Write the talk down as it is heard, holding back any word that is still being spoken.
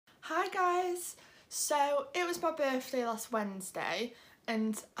Hi guys! So it was my birthday last Wednesday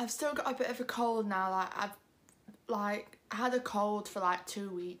and I've still got a bit of a cold now. I've had a cold for like 2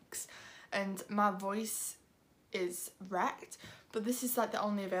 weeks and my voice is wrecked, but this is like the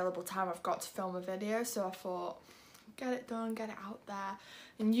only available time I've got to film a video, so I thought get it done, get it out there,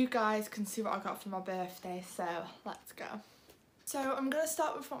 and you guys can see what I got for my birthday, so let's go. So I'm going to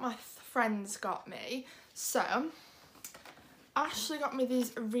start with what my friends got me. So Ashley got me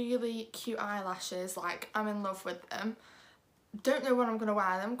these really cute eyelashes, like I'm in love with them. Don't know when I'm going to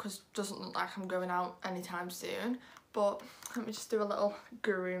wear them because it doesn't look like I'm going out anytime soon, but let me just do a little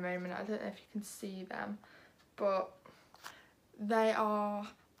guru moment. I don't know if you can see them, but they are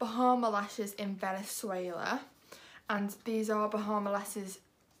Bahama lashes in Venezuela, and these are Bahama lashes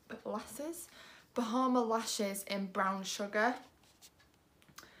in brown sugar.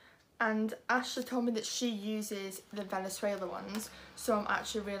 And Ashley told me that she uses the Venezuela ones, so I'm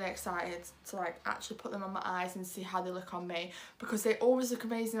actually really excited to actually put them on my eyes and see how they look on me, because they always look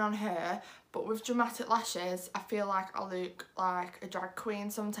amazing on her, but with dramatic lashes I feel like I look like a drag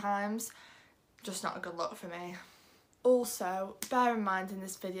queen sometimes. Just not a good look for me. Also, bear in mind in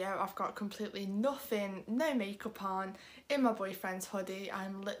this video I've got completely nothing, no makeup on, in my boyfriend's hoodie.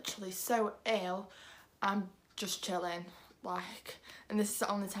 I'm literally so ill, I'm just chilling. And this is the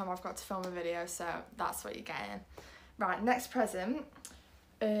only time I've got to film a video, so that's what you're getting. Right, next present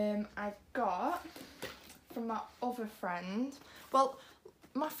I got from my other friend. Well,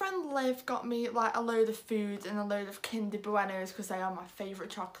 my friend Liv got me like a load of food and a load of Kinder Buenos because they are my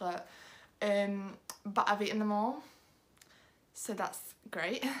favourite chocolate, but I've eaten them all, so that's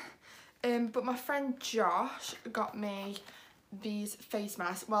great. But my friend Josh got me these face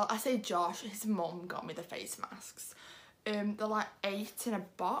masks. Well, I say Josh, his mum got me the face masks. They're like 8 in a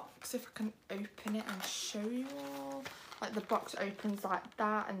box. If I can open it and show you all. Like the box opens like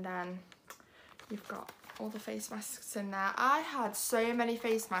that, and then you've got all the face masks in there. I had so many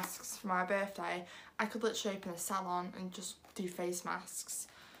face masks for my birthday. I could literally open a salon and just do face masks.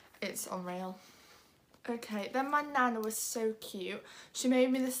 It's unreal. Okay, then my nana was so cute. She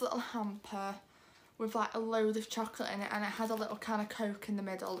made me this little hamper with like a load of chocolate in it, and it had a little can of Coke in the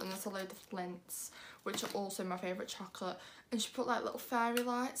middle, and there's a load of Flints, which are also my favourite chocolate, and she put like little fairy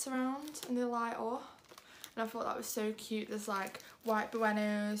lights around and they light up, and I thought that was so cute. There's like White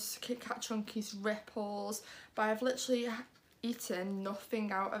Buenos, Kit Kat Chunkies, Ripples, but I've literally eaten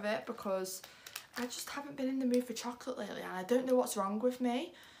nothing out of it because I just haven't been in the mood for chocolate lately, and I don't know what's wrong with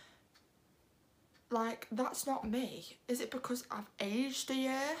me. Like, that's not me. Is it because I've aged a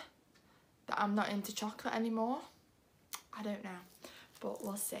year that I'm not into chocolate anymore? I don't know, but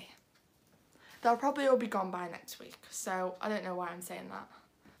we'll see. They'll probably all be gone by next week, so I don't know why I'm saying that.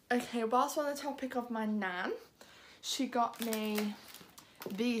 Okay, whilst on the topic of my nan, she got me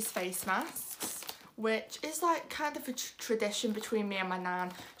these face masks, which is like kind of a tradition between me and my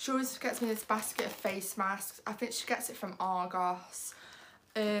nan. She always gets me this basket of face masks. I think she gets it from Argos.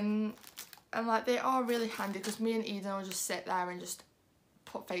 And like, they are really handy because me and Eden will just sit there and just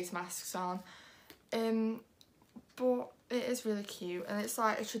put face masks on. But it is really cute, and it's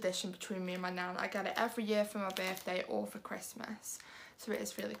like a tradition between me and my nan. I get it every year for my birthday or for Christmas, so it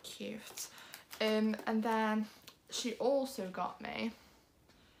is really cute. And then she also got me,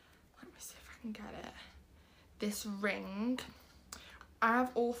 let me see if I can get it, this ring. I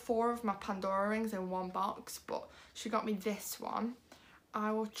have all 4 of my Pandora rings in one box, but she got me this one.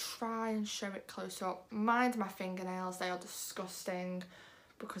 I will try and show it close up. Mind my fingernails, they are disgusting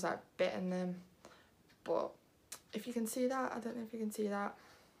because I've bitten them. But if you can see that, I don't know if you can see that.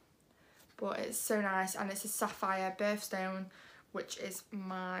 But it's so nice, and it's a sapphire birthstone, which is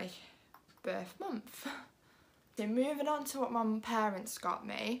my birth month. Okay, moving on to what my parents got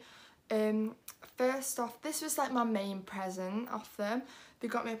me. First off, this was like my main present off them. They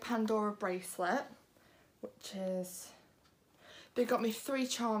got me a Pandora bracelet, which is... They got me 3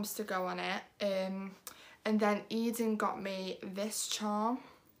 charms to go on it, and then Eden got me this charm.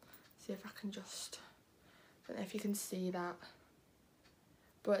 See if I can just, I don't know if you can see that,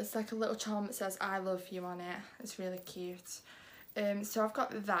 but it's like a little charm that says I love you on it. It's really cute. So I've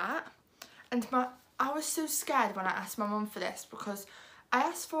got that, and I was so scared when I asked my mum for this, because I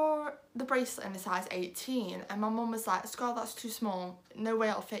asked for the bracelet in a size 18 and my mum was like, Scarlett, that's too small, no way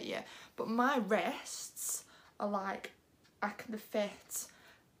it'll fit you. But my wrists are like, I can fit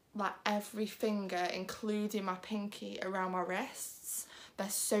like every finger, including my pinky, around my wrists. They're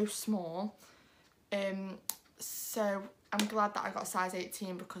so small. So I'm glad that I got a size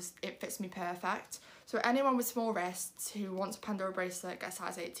 18 because it fits me perfect. So anyone with small wrists who wants a Pandora bracelet, get a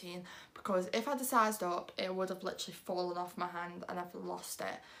size 18, because if I'd have sized up, it would have literally fallen off my hand and I've lost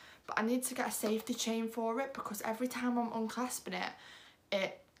it. but I need to get a safety chain for it because every time I'm unclasping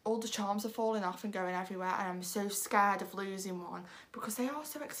it, all the charms are falling off and going everywhere, and I'm so scared of losing one because they are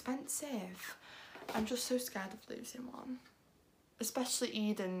so expensive. I'm just so scared of losing one. Especially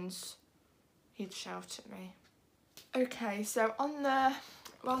Eden's. He'd shout at me. Okay, so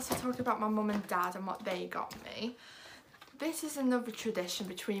whilst I talk about my mum and dad and what they got me, this is another tradition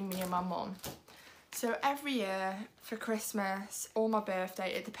between me and my mum. So every year for Christmas or my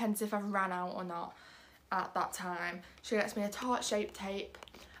birthday, it depends if I've ran out or not at that time, she gets me a tart-shaped tape.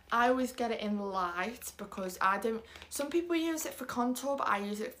 I always get it in light because some people use it for contour, but I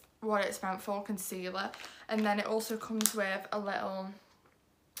use it for what it's meant for, concealer. And then it also comes with a little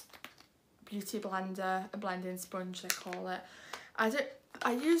beauty blender, a blending sponge they call it.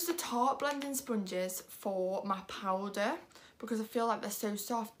 I use the Tarte blending sponges for my powder because I feel like they're so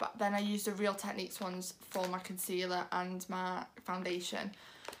soft, but then I use the Real Techniques ones for my concealer and my foundation.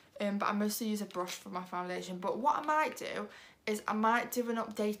 But I mostly use a brush for my foundation. But what I might do is I might do an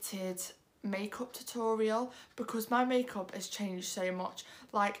updated makeup tutorial because my makeup has changed so much.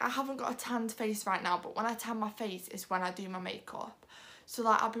 Like, I haven't got a tanned face right now, but when I tan my face is when I do my makeup. So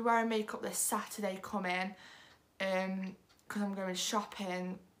like, I'll be wearing makeup this Saturday coming, because I'm going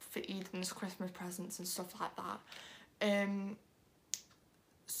shopping for Eden's Christmas presents and stuff like that.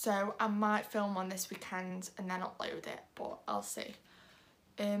 So I might film one this weekend and then upload it, but I'll see.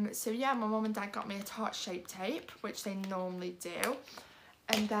 So yeah, my mum and dad got me a tart-shaped tape, which they normally do.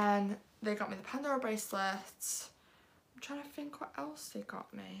 And then they got me the Pandora bracelet. I'm trying to think what else they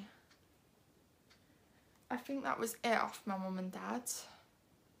got me. I think that was it off my mum and dad.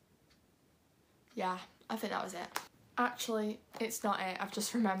 Yeah, I think that was it. Actually, it's not it, I've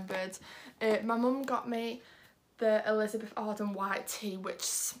just remembered. My mum got me the Elizabeth Arden white tea, which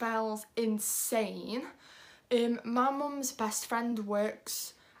smells insane. My mum's best friend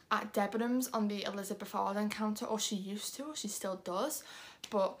works at Debenhams on the Elizabeth Arden counter, or she used to, or she still does.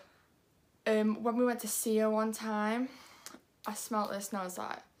 But when we went to see her one time, I smelled this and I was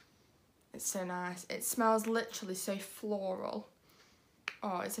like, it's so nice. It smells literally so floral.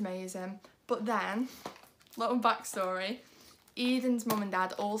 Oh, it's amazing. But then, little backstory, Eden's mum and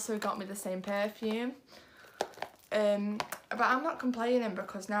dad also got me the same perfume. But I'm not complaining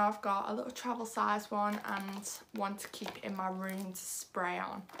because now I've got a little travel size one and one to keep in my room to spray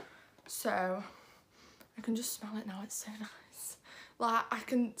on. So I can just smell it now, it's so nice. Like, I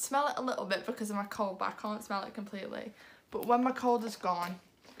can smell it a little bit because of my cold, but I can't smell it completely. But when my cold is gone,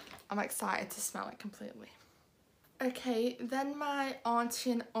 I'm excited to smell it completely. Okay, then my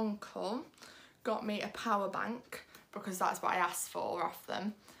auntie and uncle got me a power bank because that's what I asked for off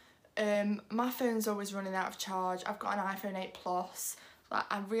them. My phone's always running out of charge. I've got an iPhone 8 Plus. Like,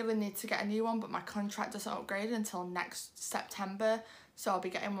 I really need to get a new one, but my contract doesn't upgrade until next September, so I'll be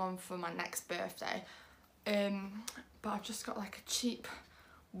getting one for my next birthday. But I've just got like a cheap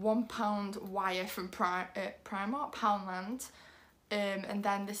 £1 wire from Primark, Poundland. And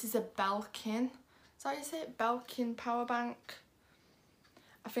then this is a Belkin. Is that how you say it? Belkin power bank.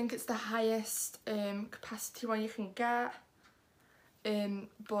 I think it's the highest capacity one you can get.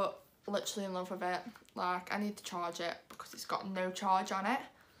 But literally in love with it. Like, I need to charge it because it's got no charge on it.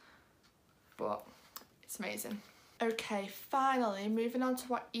 But it's amazing. Okay, finally, moving on to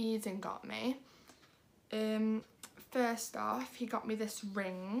what Eden got me. First off, he got me this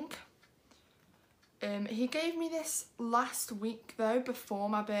ring. He gave me this last week though, before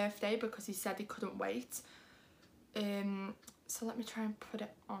my birthday, because he said he couldn't wait. So let me try and put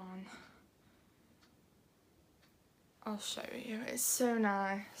it on. I'll show you. It's so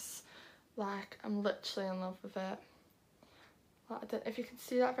nice. Like, I'm literally in love with it. Like, I don't know if you can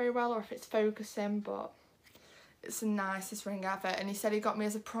see that very well or if it's focusing, but it's the nicest ring ever. And he said he got me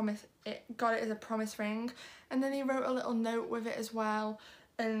as a promise. Got it as a promise ring, and then he wrote a little note with it as well.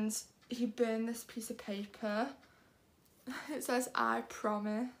 And he burned this piece of paper. It says, "I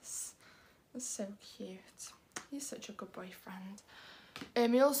promise." It's so cute. He's such a good boyfriend.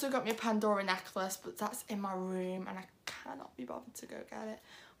 He also got me a Pandora necklace, but that's in my room and I cannot be bothered to go get it.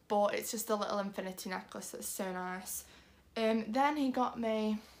 But it's just a little infinity necklace that's so nice. Then he got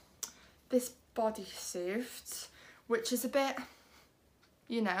me this bodysuit, which is a bit,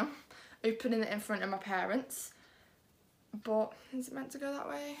 you know, opening it in front of my parents. But is it meant to go that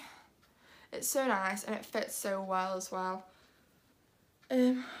way? It's so nice and it fits so well as well.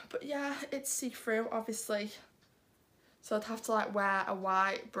 But yeah, it's see-through, obviously. So I'd have to like wear a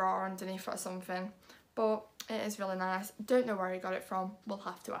white bra underneath or something. But it is really nice. Don't know where he got it from. We'll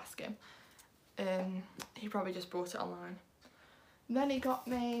have to ask him. He probably just bought it online. Then he got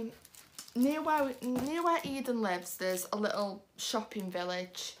me, near where Eden lives, there's a little shopping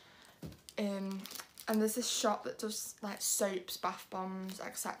village. And there's this shop that does like soaps, bath bombs,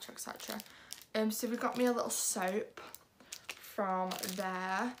 etc, etc. So we got me a little soap from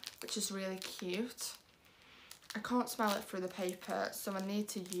there, which is really cute. I can't smell it through the paper, so I need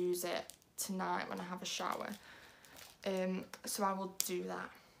to use it tonight when I have a shower. So I will do that.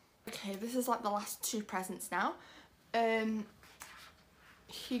 Okay, this is like the last 2 presents now.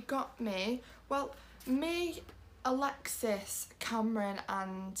 He got me, well, me, Alexis, Cameron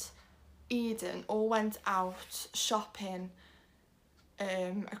and Eden all went out shopping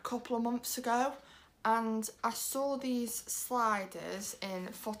a couple of months ago, and I saw these sliders in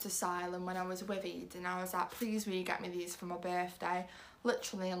Foot Asylum when I was with Eden. I was like, please will you get me these for my birthday?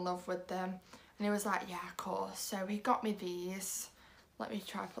 Literally in love with them. And he was like, yeah, of course. So he got me these. Let me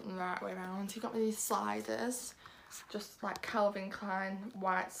try putting them the right way around. He got me these sliders, just like Calvin Klein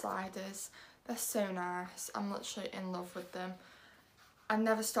white sliders. They're so nice. I'm literally in love with them. I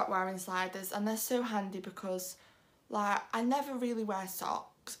never stop wearing sliders, and they're so handy because like I never really wear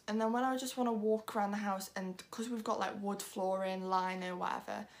socks, and then when I just want to walk around the house, and because we've got like wood flooring, lino,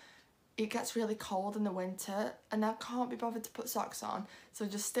 whatever, it gets really cold in the winter and I can't be bothered to put socks on, so I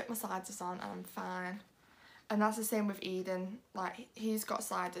just stick my sliders on and I'm fine. And that's the same with Eden. Like, he's got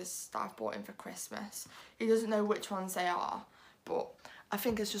sliders that I've bought him for Christmas. He doesn't know which ones they are, but I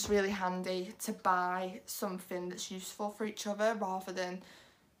think it's just really handy to buy something that's useful for each other rather than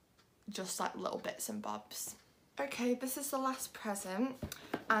just like little bits and bobs. Okay, this is the last present,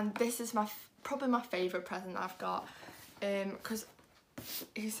 and this is probably my favourite present I've got, because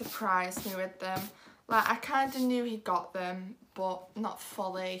he surprised me with them. Like, I kind of knew he got them, but not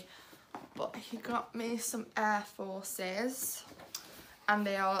fully. But he got me some Air Forces, and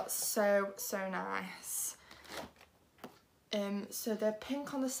they are so nice. So they're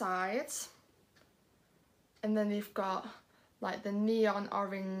pink on the sides, and then they've got like the neon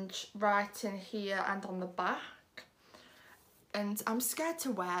orange writing here and on the back. And I'm scared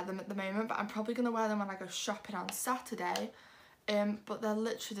to wear them at the moment, but I'm probably going to wear them when I go shopping on Saturday. But they're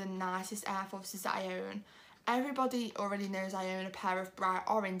literally the nicest Air Forces that I own. Everybody already knows I own a pair of bright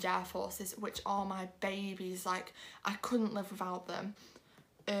orange Air Forces, which are my babies. Like, I couldn't live without them.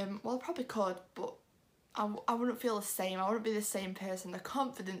 Well, I probably could, but I wouldn't feel the same. I wouldn't be the same person. The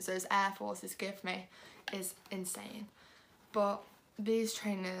confidence those Air Forces give me is insane. But these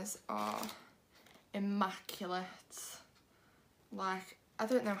trainers are immaculate. Like, I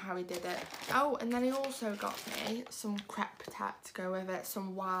don't know how he did it. Oh, and then he also got me some Crep Protect to go with it,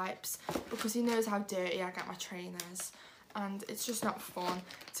 some wipes, because he knows how dirty I get my trainers. And it's just not fun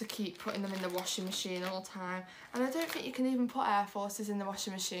to keep putting them in the washing machine all the time. And I don't think you can even put Air Forces in the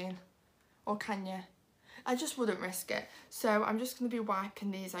washing machine. Or can you? I just wouldn't risk it. So I'm just going to be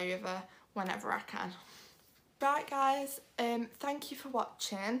wiping these over whenever I can. Right, guys, thank you for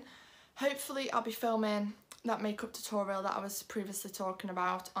watching. Hopefully I'll be filming that makeup tutorial that I was previously talking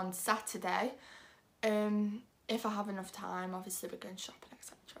about on Saturday. If I have enough time, obviously we're going shopping,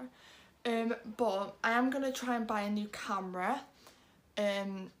 etc. But I am going to try and buy a new camera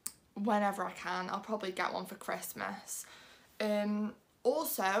whenever I can. I'll probably get one for Christmas.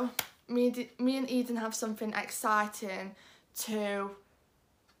 Also, me and Eden have something exciting to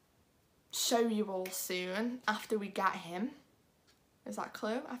show you all soon after we get him. Is that a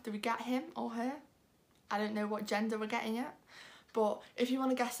clue? After we get him or her? I don't know what gender we're getting yet. But if you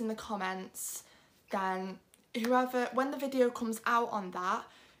want to guess in the comments, then when the video comes out on that,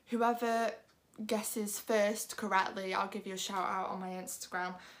 whoever guesses first correctly, I'll give you a shout out on my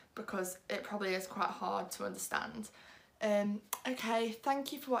Instagram, because it probably is quite hard to understand. Okay,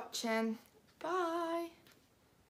 thank you for watching. Bye.